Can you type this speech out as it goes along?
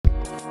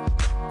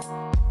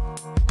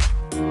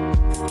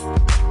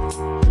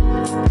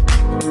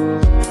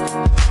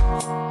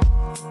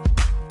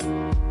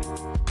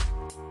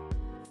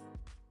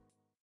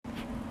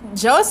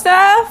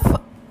Joseph,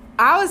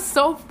 I was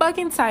so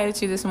fucking tired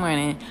of you this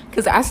morning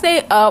because I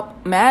stayed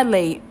up mad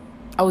late.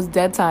 I was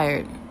dead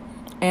tired.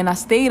 And I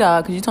stayed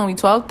up because you told me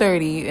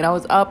 12:30, and I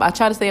was up. I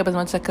tried to stay up as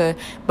much as I could,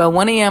 but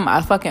 1 a.m.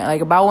 I fucking,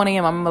 like, about 1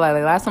 a.m. I remember,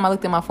 like last time I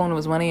looked at my phone, it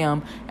was 1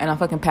 a.m. and I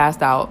fucking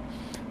passed out.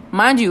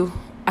 Mind you,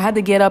 I had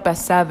to get up at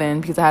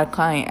 7 because I had a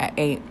client at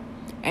 8,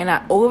 and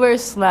I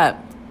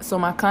overslept. So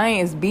my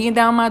client is beating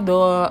down my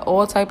door,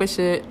 all type of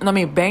shit.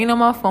 Banging on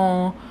my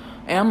phone.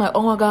 And I'm like,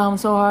 oh my God, I'm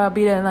so hard. I'll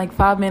be there in like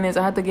 5 minutes.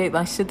 I had to get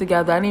like shit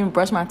together. I didn't even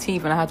brush my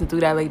teeth, and I had to do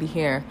that lady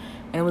hair.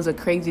 And it was a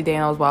crazy day,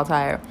 and I was wild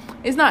tired.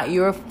 It's not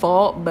your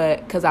fault,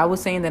 but because I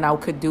was saying that I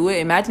could do it.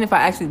 Imagine if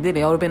I actually did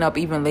it. I would have been up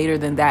even later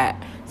than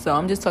that. So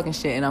I'm just talking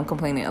shit, and I'm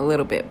complaining a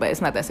little bit, but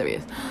it's not that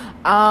serious.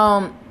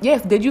 Yeah,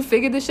 did you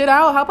figure this shit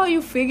out? How about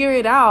you figure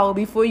it out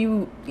before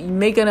you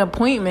make an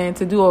appointment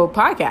to do a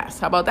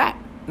podcast? How about that?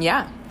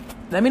 Yeah.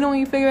 Let me know when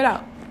you figure it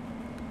out.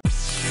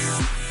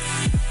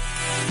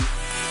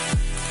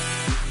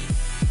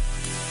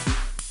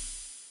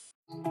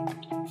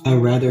 I'd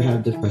rather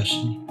have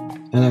depression,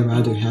 and I'd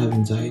rather have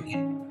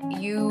anxiety.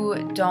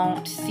 You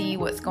don't see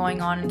what's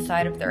going on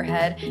inside of their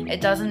head.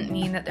 It doesn't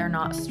mean that they're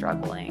not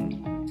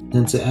struggling.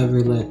 Than to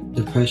ever let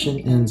depression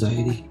and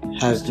anxiety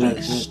have me.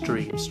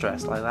 Extreme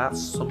stress like that,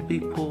 some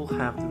people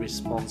have the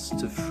response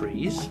to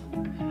freeze,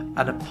 and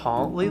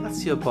apparently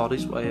that's your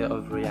body's way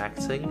of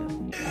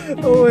reacting.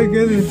 Oh my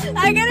goodness.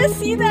 I gotta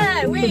see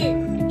that!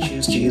 Wait!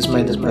 Choose to use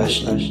my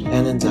depression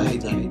and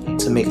anxiety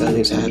to make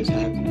others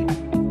happy.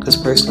 Because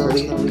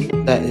personally,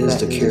 that is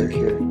the cure.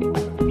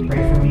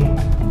 Pray for me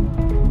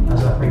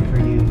as I pray for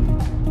you.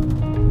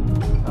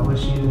 I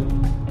wish you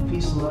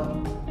peace and love,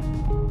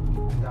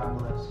 and God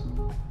bless.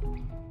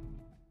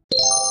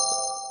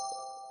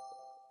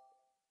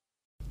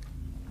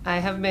 I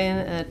have been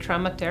a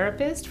trauma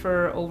therapist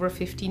for over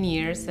 15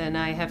 years, and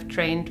I have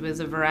trained with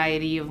a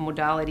variety of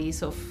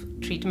modalities of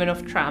treatment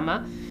of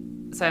trauma.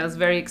 So I was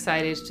very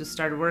excited to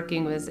start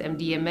working with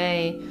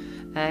MDMA,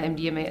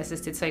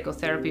 MDMA-assisted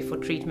psychotherapy for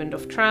treatment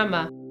of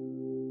trauma.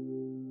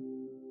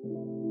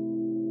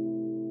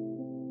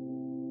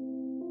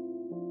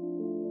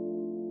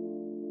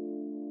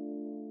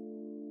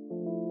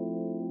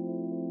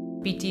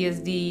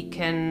 PTSD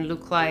can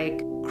look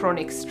like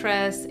chronic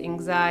stress,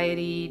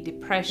 anxiety,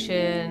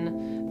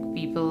 depression.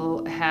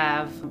 People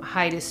have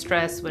high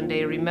distress when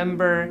they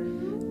remember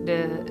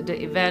the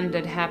event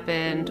that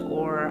happened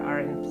or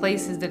are in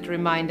places that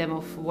remind them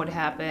of what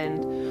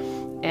happened.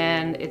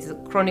 And it's a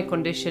chronic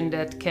condition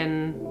that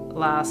can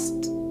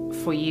last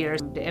for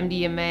years. The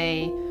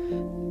MDMA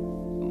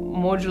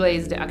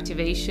modulates the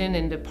activation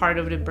in the part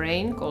of the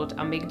brain called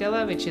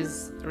amygdala, which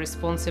is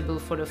responsible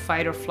for the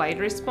fight or flight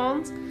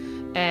response.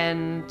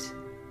 And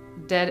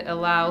that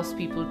allows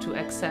people to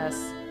access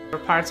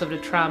parts of the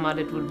trauma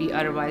that would be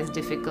otherwise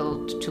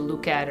difficult to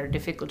look at or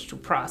difficult to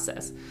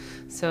process.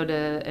 So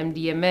the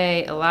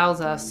MDMA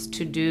allows us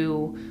to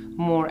do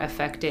more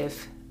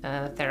effective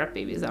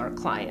therapy with our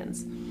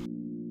clients.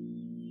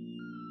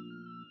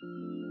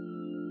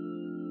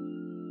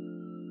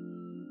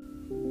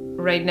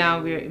 Right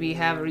now we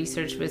have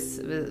research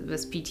with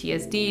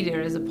PTSD.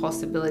 There is a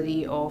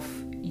possibility of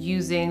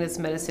using this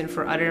medicine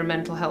for other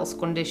mental health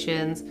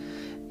conditions.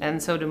 And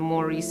so the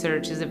more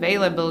research is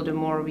available, the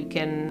more we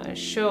can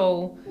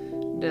show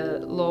the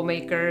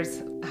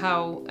lawmakers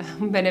how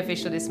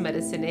beneficial this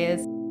medicine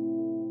is.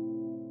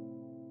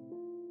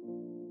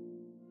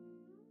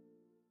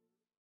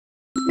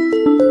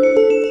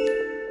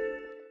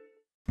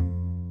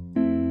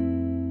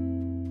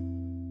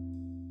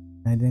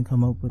 I didn't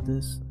come up with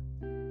this.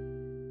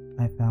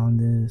 I found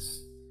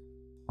this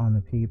on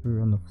the paper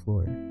on the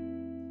floor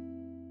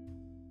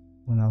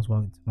when I was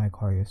walking to my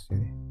car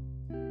yesterday.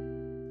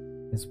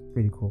 It's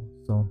pretty cool.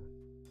 So,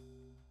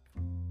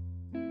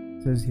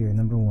 it says here,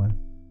 number 1,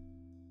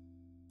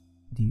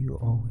 do you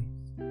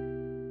always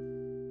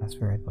ask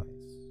for advice?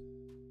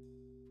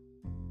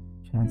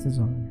 Chances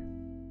are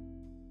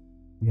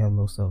you have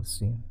low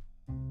self-esteem.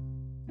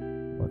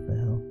 What the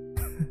hell?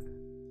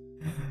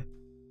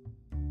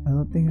 I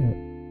don't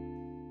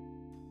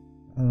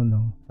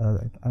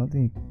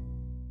think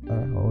I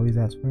always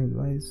ask for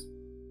advice,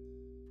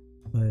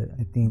 but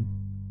I think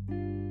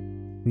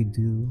we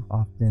do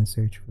often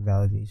search for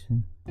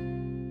validation,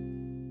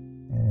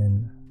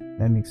 and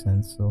that makes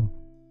sense. So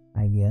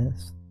I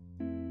guess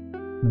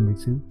number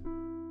 2,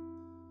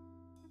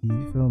 do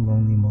you feel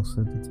lonely most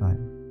of the time?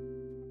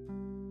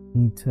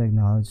 You need to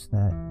acknowledge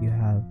that you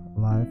have a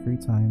lot of free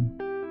time.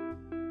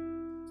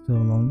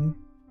 Still lonely?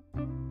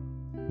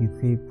 You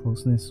crave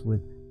closeness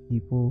with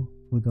people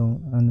who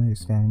don't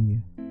understand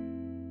you.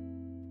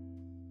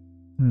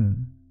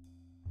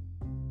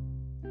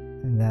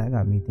 And that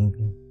got me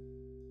thinking.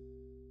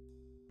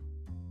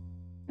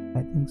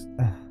 I think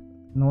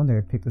no wonder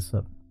I picked this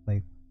up.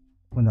 Like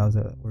when I was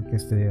at work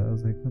yesterday, I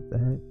was like, "What the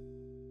heck?"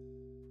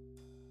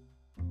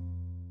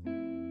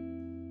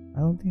 I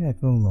don't think I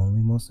feel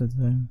lonely most of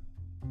the time.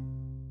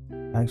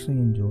 I actually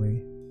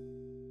enjoy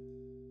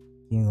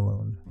being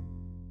alone.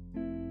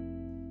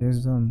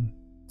 There's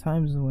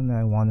times when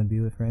I want to be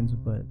with friends,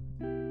 but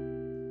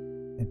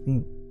I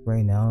think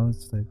right now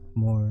it's like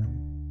more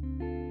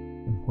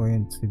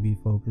important to be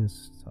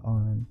focused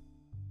on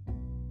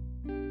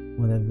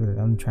whatever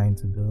I'm trying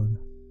to build.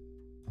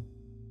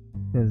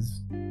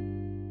 Because,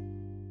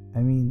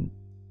 I mean,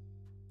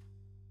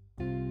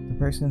 the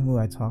person who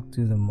I talk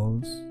to the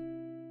most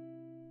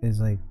is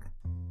like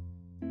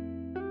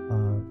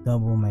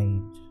double my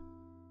age.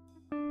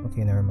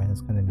 Okay, never mind,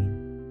 that's kind of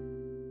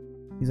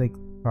mean. He's like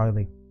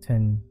probably like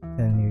 10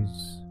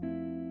 years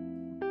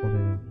older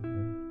than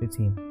me, or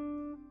 15.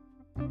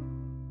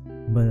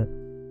 But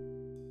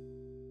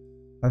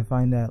I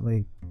find that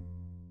like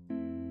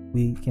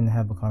we can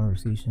have a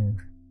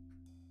conversation.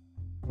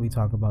 We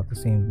talk about the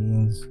same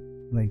things,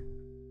 like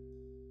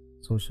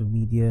social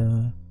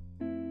media,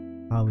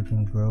 how we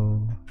can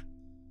grow,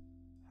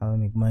 how to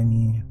make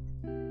money,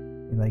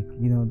 and like,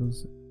 you know,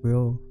 those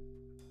real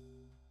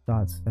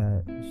thoughts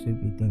that you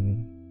should be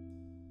thinking,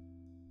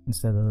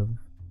 instead of,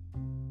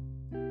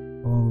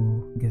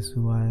 oh, guess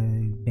who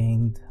I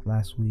banged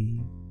last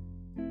week,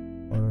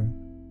 or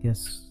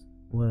guess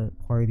what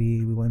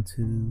party we went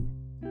to.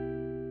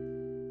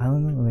 I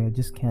don't know, like I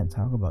just can't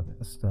talk about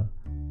that stuff.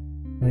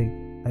 Like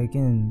I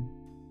can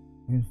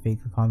fake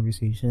a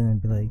conversation and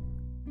be like,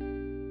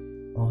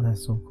 oh,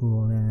 that's so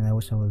cool, and I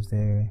wish I was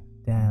there,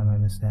 damn, I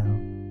missed out.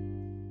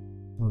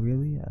 Well,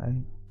 really,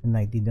 in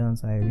like deep down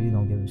inside, I really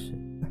don't give a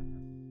shit.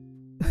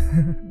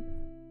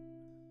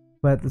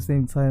 But at the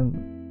same time,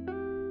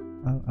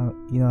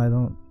 you know, I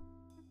don't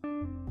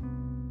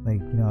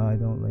like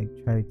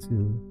try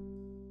to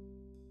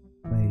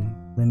like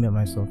limit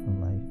myself in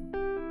life.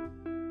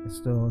 I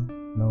still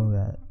know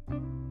that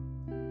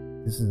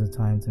this is the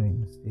time to make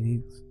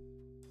mistakes.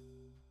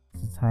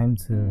 It's the time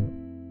to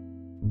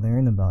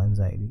learn about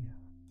anxiety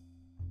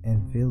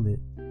and feel it,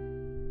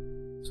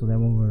 so that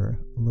when we're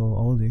a little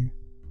older,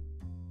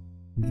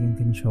 we can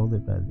control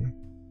it better.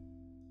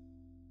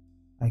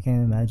 I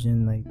can't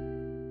imagine like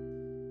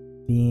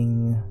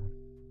being,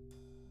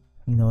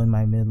 you know, in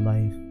my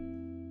midlife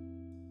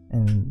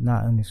and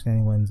not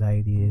understanding what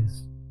anxiety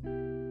is.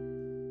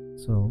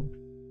 So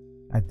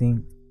I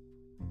think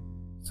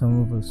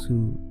some of us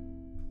who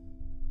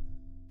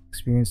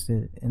experienced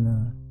it in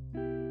a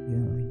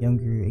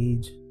younger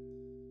age,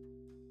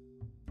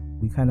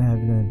 we kind of have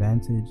an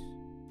advantage,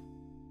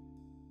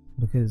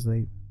 because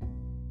like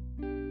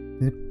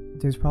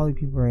there's probably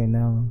people right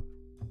now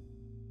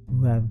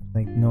who have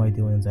like no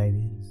idea what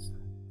anxiety is.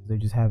 They're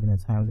just having a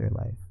time of their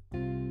life,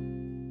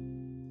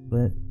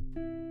 but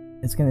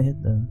it's gonna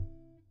hit them,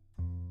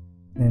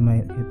 and it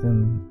might hit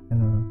them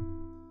in a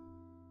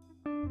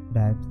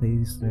bad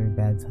place or a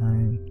bad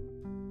time,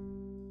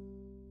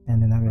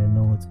 and they're not gonna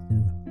know what to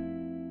do.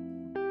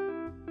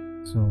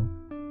 So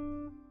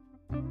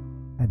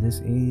at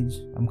this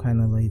age, I'm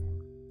kind of like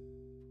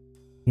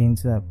getting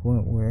to that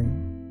point where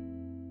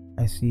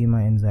I see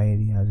my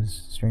anxiety as a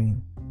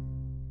strain.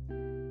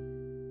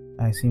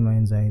 I see my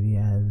anxiety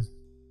as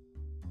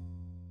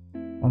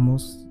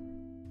almost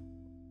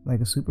like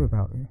a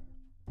superpower.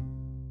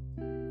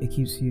 It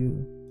keeps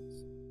you,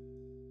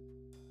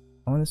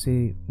 I want to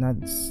say, not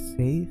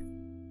safe,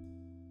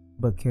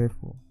 but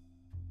careful.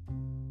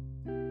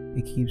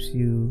 It keeps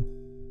you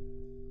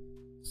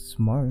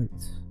smart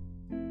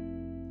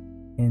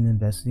in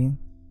investing.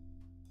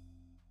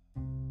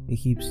 It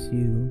keeps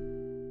you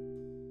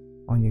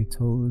on your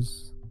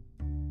toes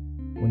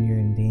when you're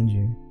in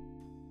danger.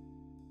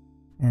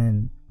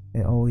 And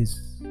it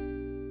always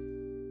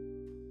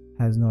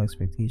has no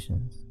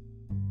expectations.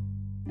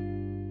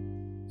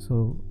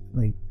 So,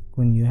 like,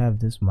 when you have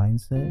this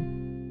mindset,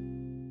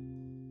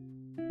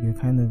 you're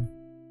kind of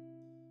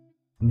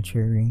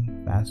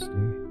maturing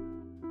faster.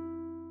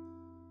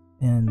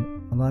 And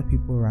a lot of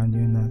people around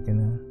you are not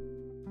gonna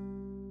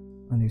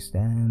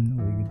understand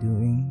what you're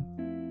doing,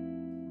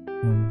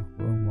 or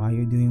why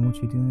you're doing what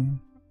you're doing.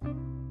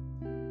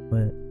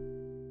 But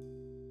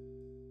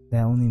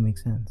that only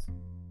makes sense,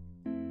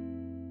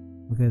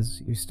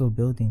 because you're still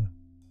building.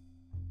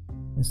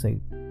 It's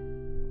like,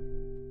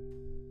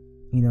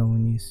 you know,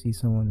 when you see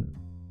someone,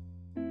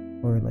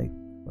 or like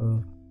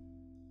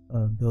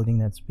a building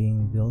that's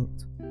being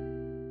built.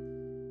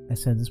 I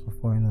said this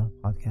before in the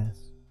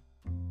podcast.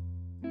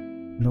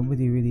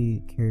 Nobody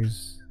really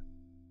cares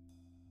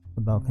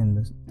about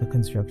the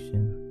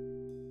construction.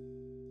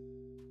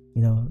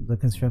 You know, the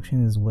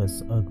construction is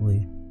what's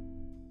ugly.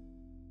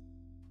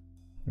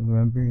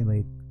 Remember,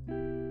 like,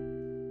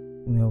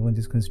 you know, when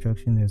there's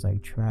construction, there's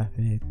like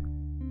traffic.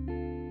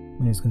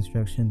 When there's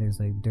construction, there's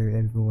like dirt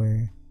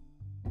everywhere,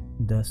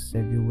 dust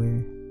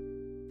everywhere.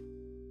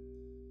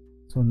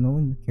 So no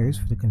one cares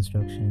for the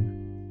construction.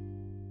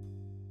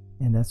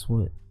 And that's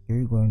what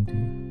you're going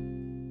through.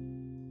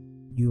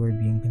 You are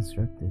being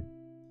constructed.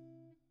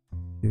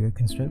 You're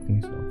constructing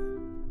yourself.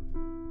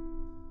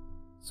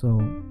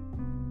 So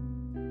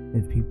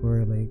if people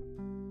are like,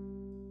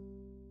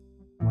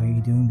 why are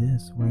you doing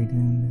this? Why are you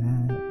doing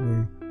that?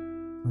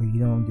 Or you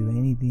don't do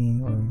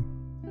anything,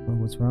 or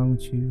what's wrong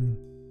with you?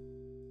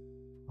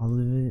 All of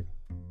it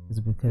is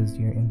because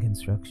you're in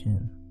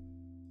construction.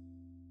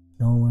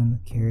 No one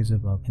cares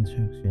about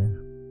construction.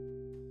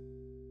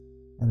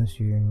 unless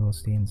you're in real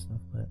estate and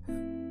stuff, but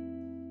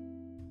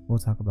we'll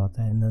talk about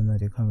that in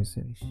another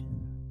conversation.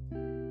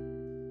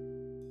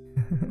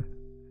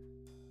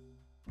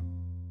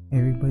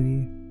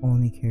 Everybody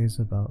only cares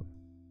about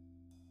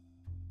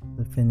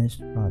the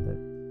finished product.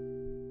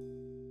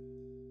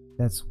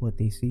 That's what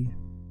they see.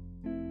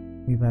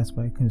 We pass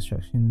by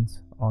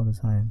constructions all the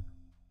time.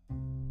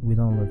 We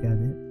don't look at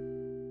it.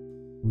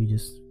 We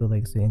just feel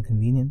like it's an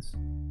inconvenience.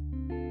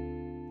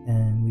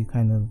 And we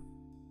kind of,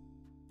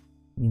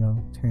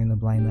 turn a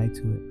blind eye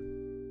to it.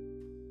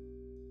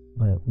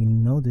 But we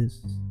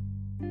notice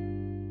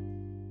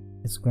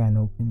it's grand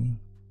opening.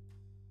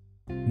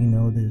 We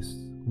notice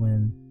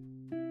when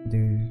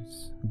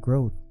there's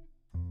growth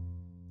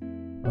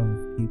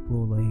of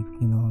people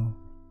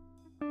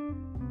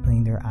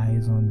putting their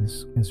eyes on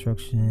this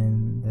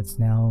construction that's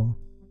now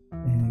a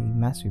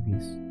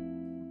masterpiece.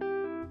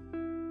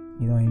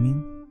 You know what I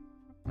mean?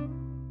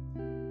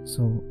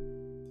 So,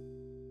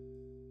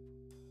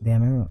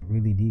 damn, I went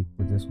really deep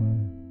with this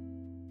one.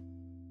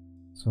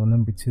 So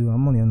number 2,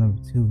 I'm only on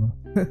number 2.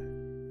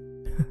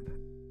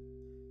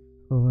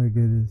 Oh my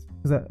goodness.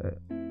 Cause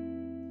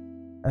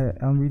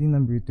I'm reading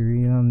number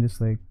 3 and I'm just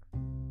like,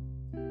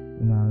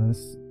 nah,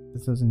 this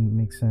doesn't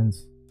make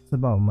sense. It's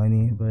about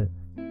money,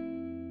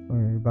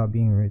 or about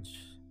being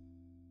rich.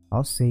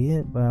 I'll say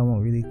it, but I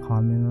won't really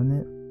comment on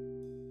it.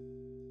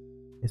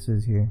 It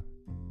says here,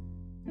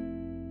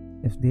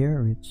 if they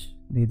are rich,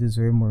 they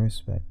deserve more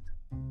respect.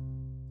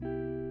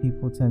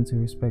 People tend to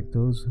respect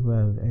those who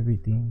have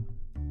everything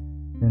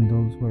than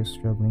those who are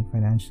struggling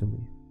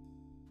financially.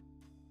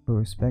 But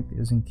respect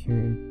isn't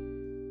carried,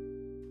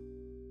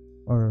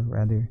 or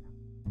rather,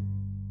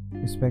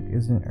 respect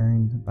isn't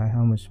earned by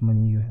how much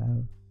money you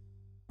have,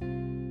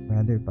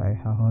 rather by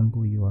how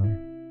humble you are.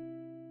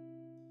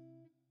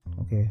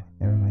 Okay,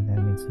 never mind,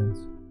 that makes sense.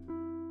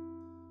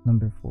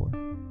 Number 4.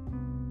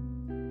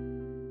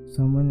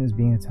 Someone is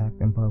being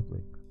attacked in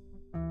public,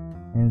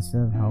 and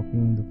instead of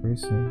helping the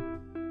person,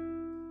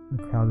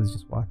 the crowd is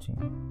just watching.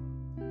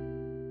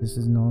 This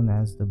is known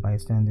as the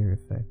bystander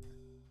effect.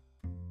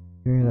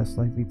 You're less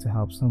likely to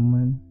help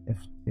someone if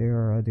there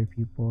are other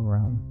people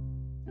around.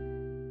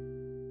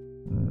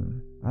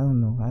 I don't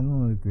know, I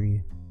don't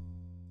agree.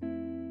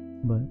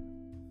 But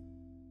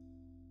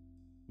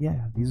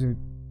yeah, these are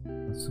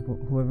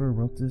whoever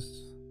wrote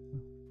this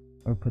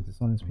or put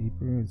this on this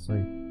paper. It's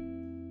like,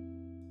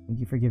 thank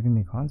you for giving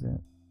me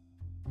content,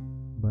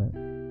 but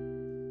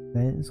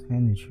that is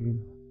kind of true.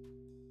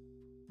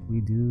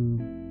 We do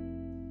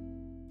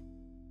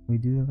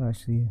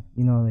actually,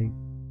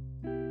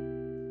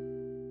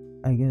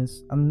 I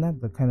guess I'm not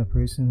the kind of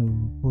person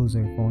who pulls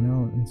their phone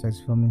out and starts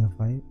filming a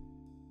fight,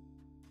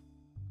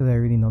 because I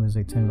already know there's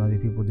 10 other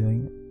people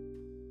doing it.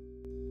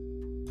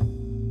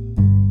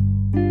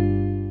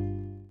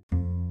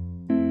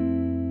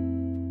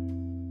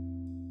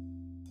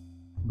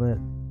 But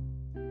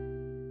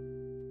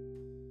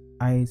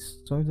I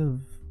sort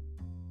of,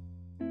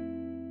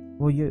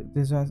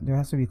 there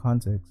has to be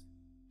context.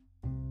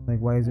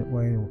 Why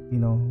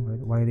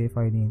are they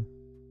fighting?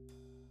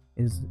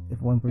 Is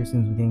if one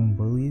person is getting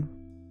bullied,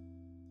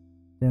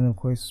 then of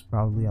course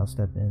probably I'll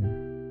step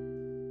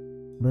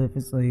in. But if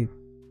it's 2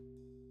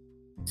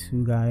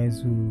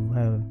 guys who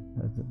have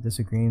a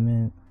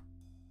disagreement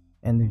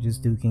and they're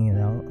just duking it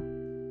out,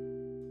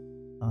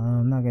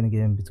 I'm not gonna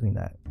get in between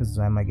that because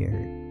I might get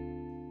hurt.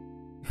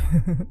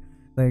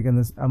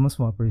 I'm a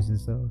small person,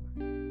 so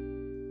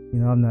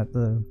I'm not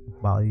the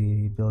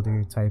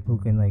bodybuilder type who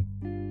can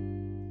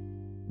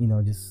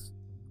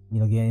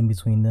get in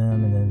between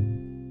them, and then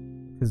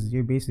because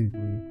you're basically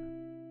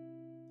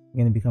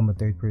gonna become a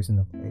third person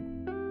to fight.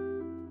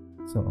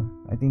 So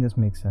I think this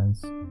makes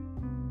sense.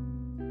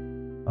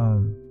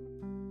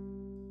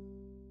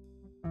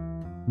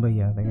 But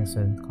yeah, like I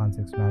said,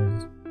 context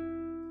matters.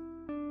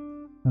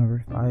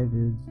 Number 5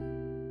 is,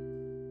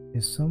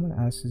 if someone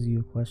asks you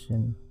a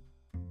question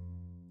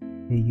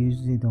they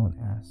usually don't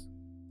ask,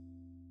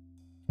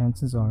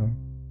 chances are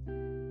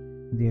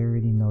they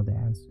already know the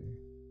answer.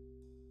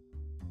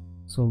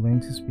 So learn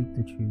to speak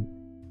the truth.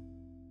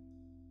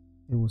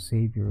 It will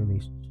save your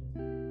relationship.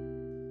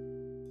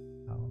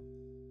 Wow.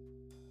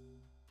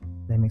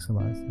 That makes a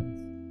lot of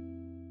sense.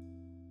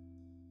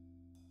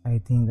 I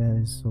think that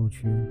is so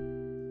true.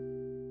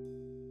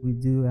 We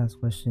do ask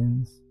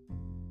questions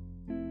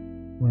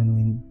when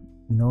we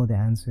know the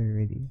answer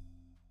already.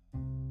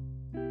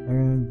 I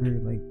remember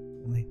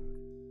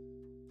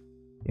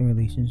in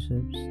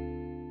relationships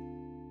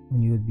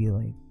when you would be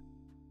like,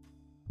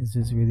 is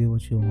this really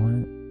what you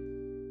want?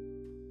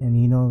 And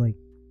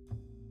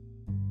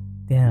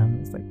damn,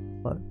 it's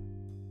fuck.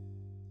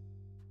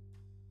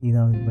 You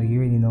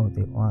already know what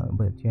they want,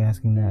 but you're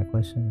asking that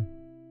question.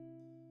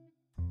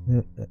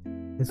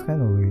 It's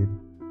kind of weird.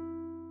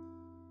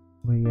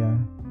 But yeah,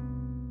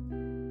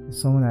 if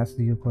someone asks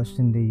you a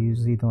question they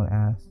usually don't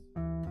ask,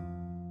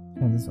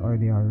 chances are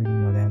they already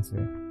know the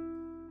answer.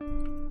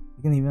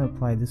 You can even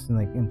apply this in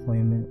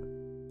employment.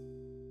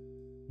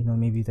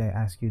 Maybe they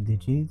ask you,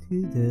 did you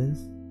do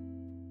this?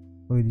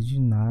 Or did you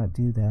not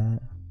do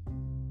that?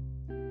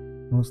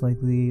 most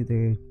likely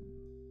they're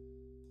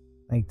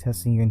like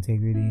testing your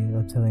integrity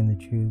of telling the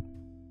truth,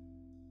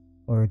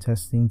 or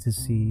testing to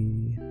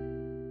see,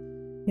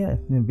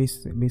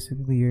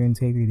 basically your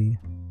integrity,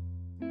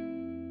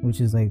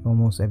 which is like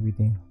almost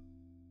everything.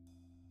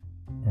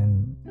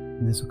 And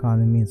in this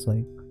economy, it's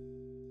like,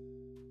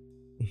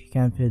 if you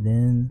can't fit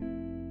in,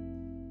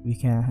 you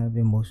can't have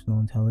emotional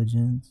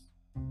intelligence,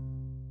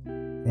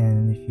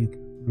 and if you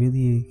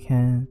really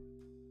can't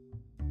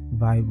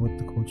vibe with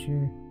the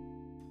culture,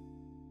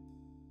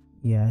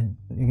 you're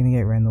gonna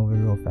get ran over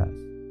real fast.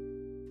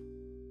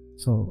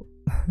 So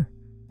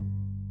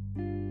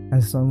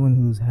as someone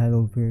who's had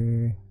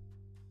over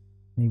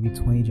maybe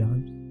 20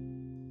 jobs,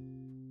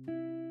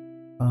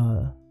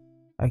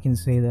 I can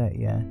say that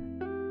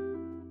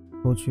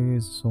culture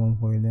is so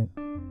important,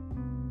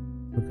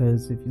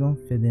 because if you don't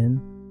fit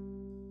in,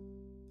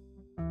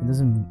 it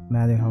doesn't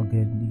matter how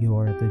good you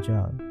are at the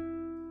job,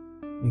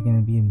 you're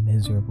gonna be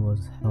miserable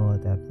as hell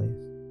at that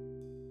place.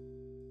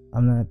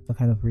 I'm not the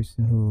kind of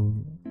person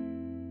who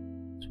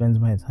spends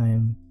my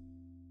time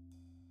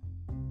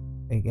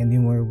like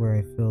anywhere where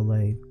I feel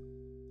like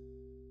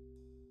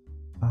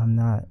I'm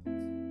not,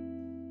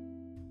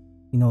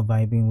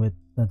 vibing with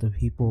other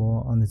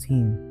people on the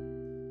team.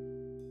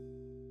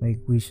 Like,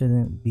 we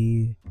shouldn't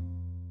be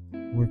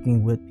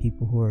working with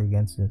people who are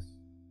against us.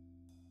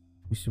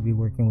 We should be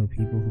working with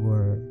people who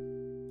are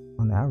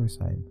on our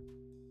side.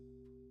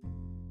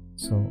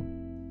 So,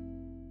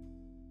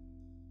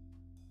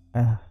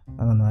 I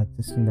don't know, I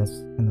just think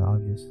that's kind of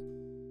obvious.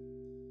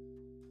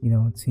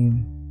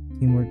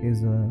 Teamwork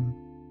is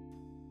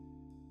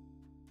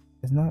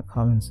it's not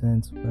common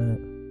sense, but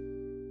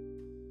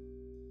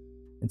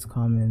it's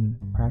common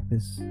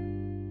practice,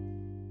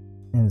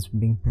 and it's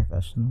being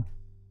professional.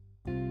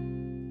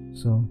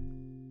 So,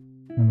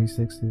 number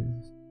 6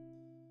 is,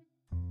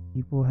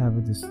 people have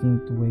a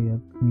distinct way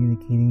of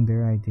communicating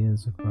their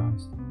ideas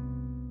across.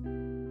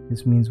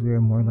 This means we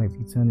are more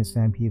likely to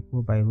understand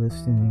people by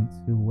listening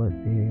to what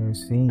they are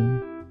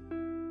saying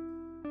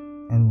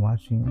and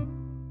watching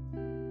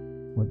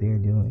what they are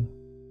doing.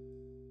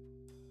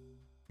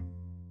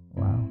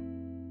 Wow,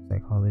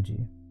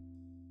 psychology.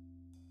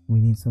 We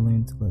need to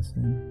learn to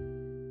listen.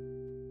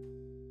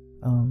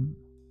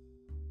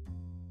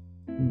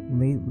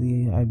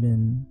 Lately I've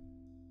been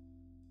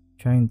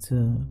trying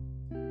to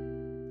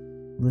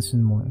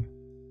listen more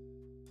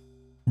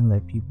and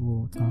let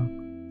people talk,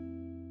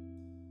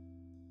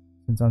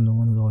 since I'm the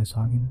one who's always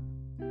talking.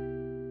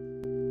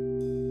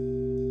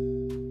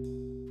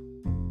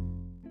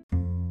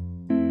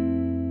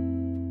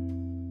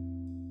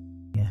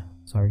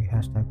 Sorry,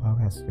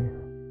 #podcaster.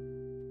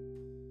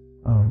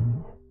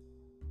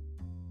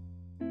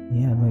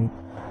 Like,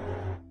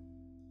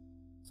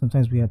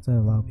 sometimes we have to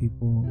allow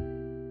people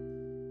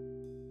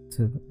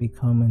to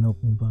become an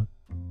open book.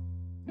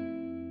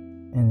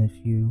 And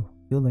if you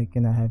feel like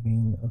you're not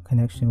having a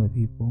connection with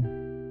people,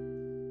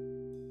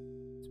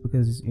 it's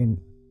because you're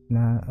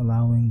not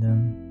allowing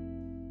them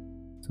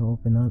to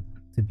open up,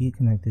 to be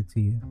connected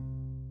to you.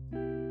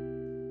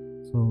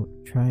 So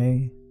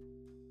try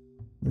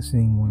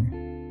listening more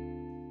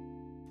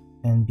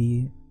and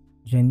be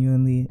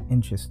genuinely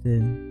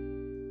interested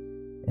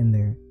in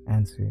their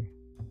answer.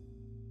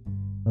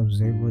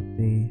 Observe what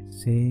they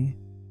say,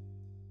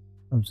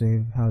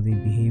 observe how they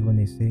behave when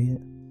they say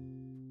it,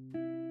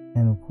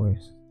 and of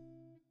course,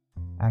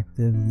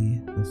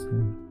 actively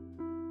listen.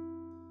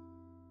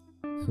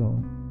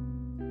 So,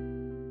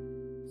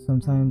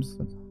 sometimes,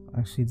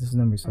 actually this is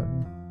number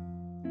 7,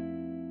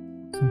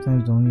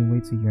 sometimes the only way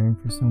to yearn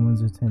for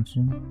someone's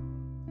attention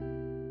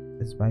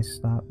is by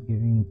stop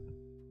to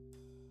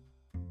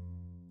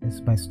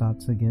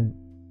give.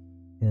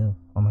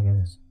 Oh my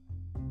goodness.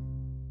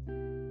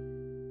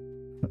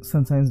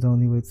 Sometimes the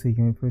only way to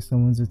yearn for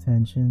someone's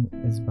attention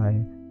is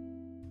by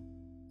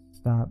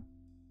stop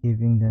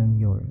giving them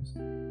yours.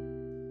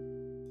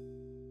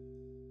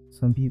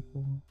 Some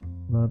people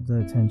love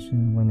the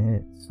attention when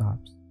it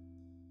stops.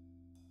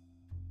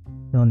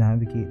 They'll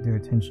navigate their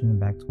attention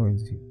back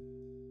towards you.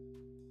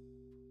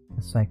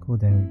 The cycle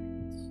then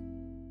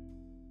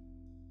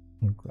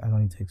repeats. I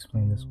don't need to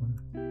explain this one.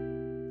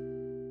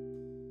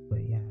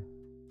 But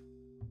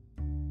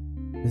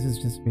this is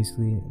just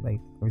basically like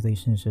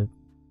relationship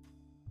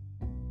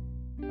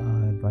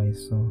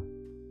advice. So,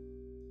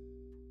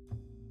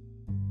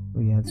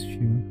 but it's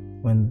true.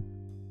 When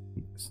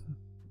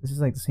this is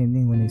like the same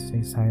thing when they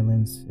say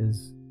silence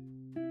is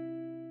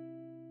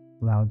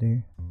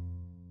louder,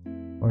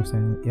 or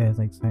silent. It's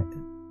like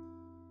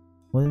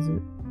what is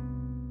it?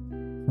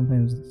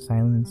 Sometimes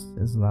silence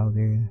is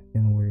louder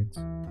than words,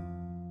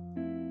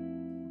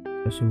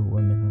 especially with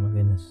women. Oh my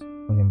goodness,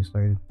 don't get me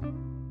started.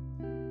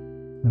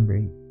 Number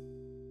 8.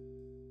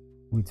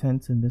 We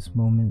tend to miss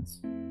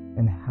moments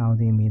and how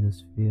they made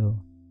us feel,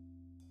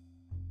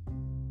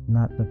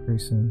 not the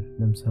person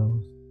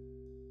themselves.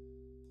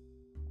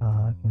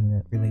 I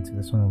can relate to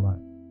this one a lot.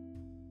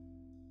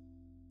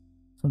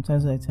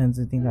 Sometimes I tend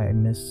to think I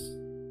miss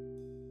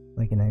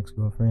like an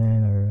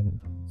ex-girlfriend or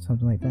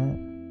something like that,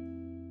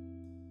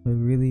 but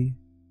really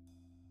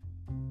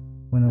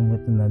when I'm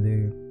with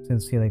another, so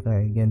say like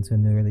I get into a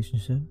new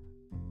relationship,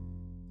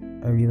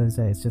 I realize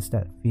that it's just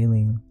that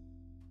feeling.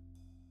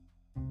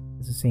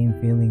 It's the same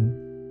feeling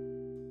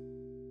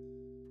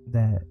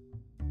that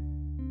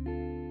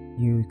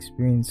you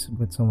experience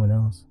with someone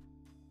else.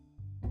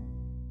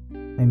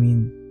 I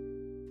mean,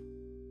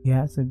 you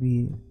have to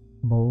be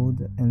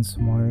bold and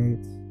smart.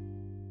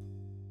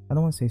 I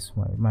don't want to say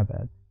smart, my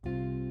bad.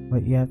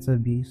 But you have to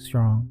be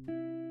strong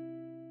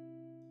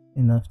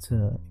enough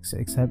to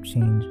accept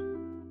change,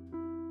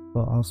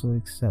 but also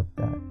accept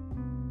that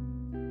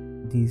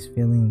these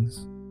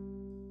feelings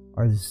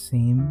are the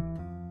same,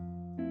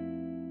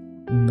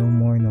 no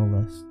more, no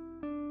less.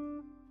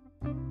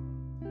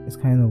 It's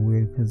kind of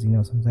weird because, you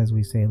know, sometimes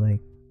we say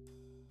like,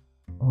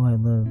 oh, I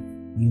love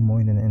you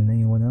more than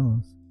anyone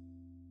else.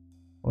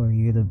 Or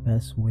you're the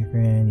best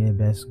boyfriend, you're the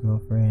best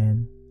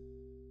girlfriend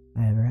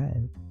I ever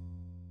had.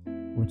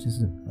 Which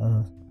is,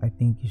 I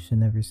think you should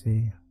never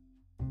say,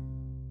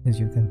 because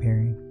you're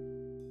comparing.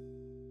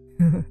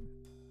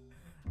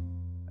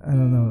 I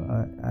don't know.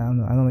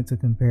 I don't like to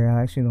compare.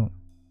 I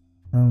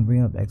don't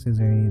bring up exes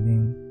or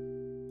anything.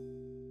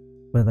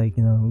 But like,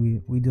 you know,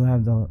 we do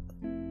have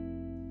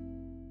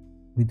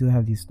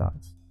these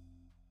thoughts,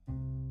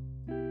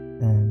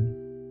 and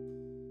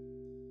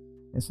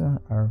it's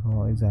not our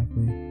fault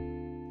exactly.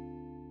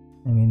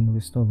 I mean,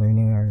 we're still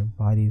learning our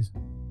bodies,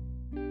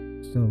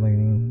 still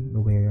learning the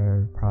way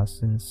our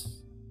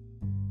process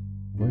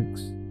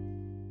works.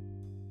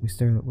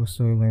 We're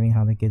still learning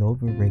how to get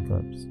over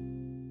breakups.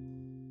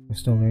 We're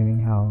still learning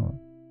how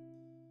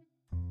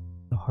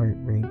the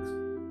heart breaks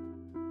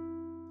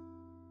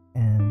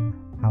and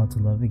how to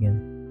love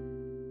again,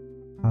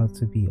 how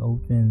to be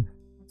open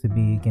to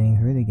be getting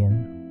hurt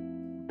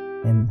again,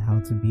 and how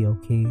to be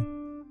okay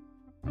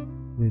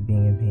with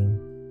being in pain,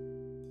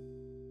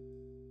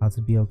 how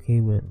to be okay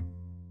with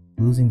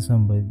losing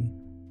somebody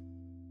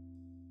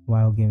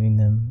while giving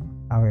them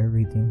our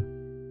everything.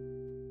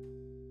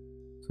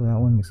 So that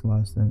one makes a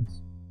lot of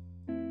sense.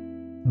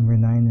 Number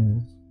 9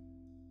 is,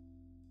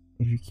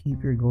 if you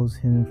keep your goals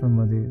hidden from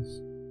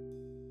others,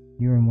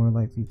 you are more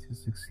likely to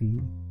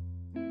succeed,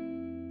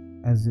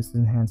 as this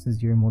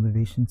enhances your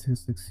motivation to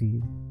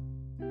succeed.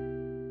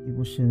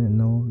 People shouldn't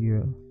know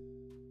your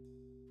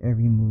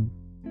every move.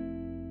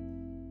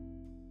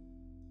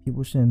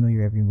 People shouldn't know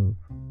your every move.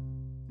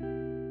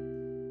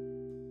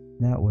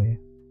 That way,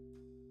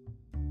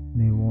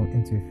 they won't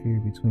interfere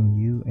between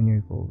you and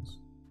your goals.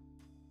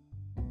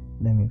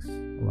 That makes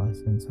a lot of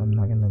sense. I'm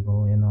not gonna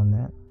go in on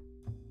that.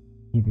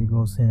 Keep your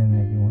goals hidden,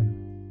 everyone.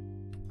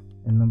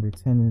 And number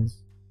 10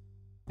 is,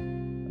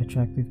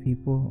 attractive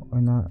people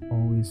are not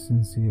always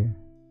sincere.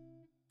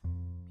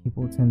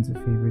 People tend to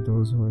favor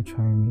those who are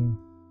charming,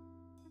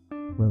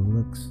 but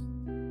looks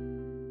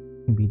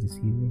can be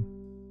deceiving.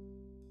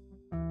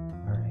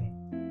 Alright,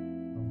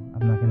 so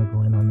I'm not gonna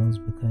go in on those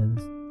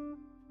because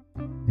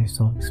they're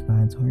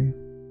self-explanatory,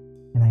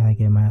 and I gotta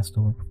get my ass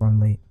to work before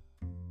I'm late.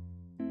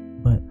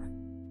 But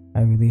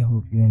I really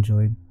hope you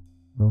enjoyed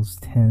those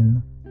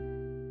 10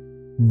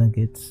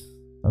 nuggets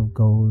of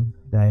gold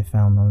that I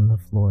found on the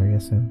floor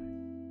yesterday.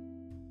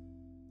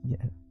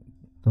 Yeah,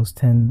 those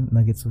 10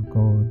 nuggets of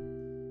gold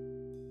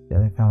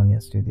that I found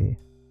yesterday.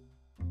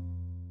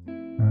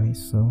 Alright,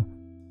 so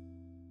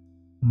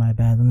my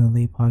Bad on the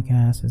Late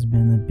podcast has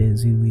been a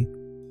busy week.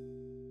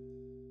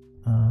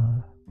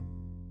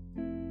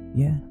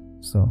 Yeah,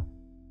 so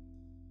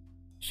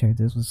share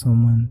this with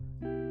someone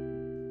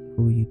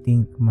who you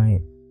think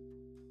might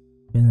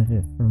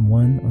benefit from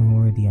one or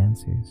more of the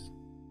answers,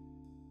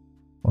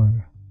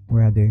 or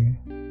rather,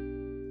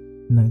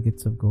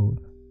 nuggets of gold.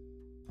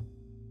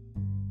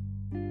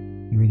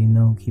 You already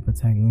know, keep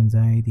attacking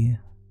anxiety.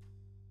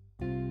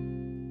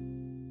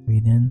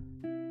 Breathe in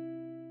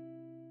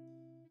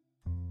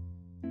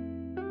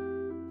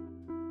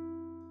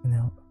and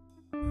out.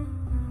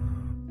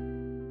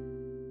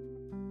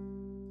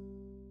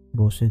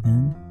 Bullshit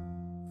in.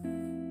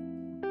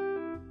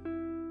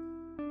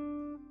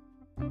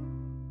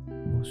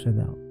 Bullshit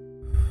out.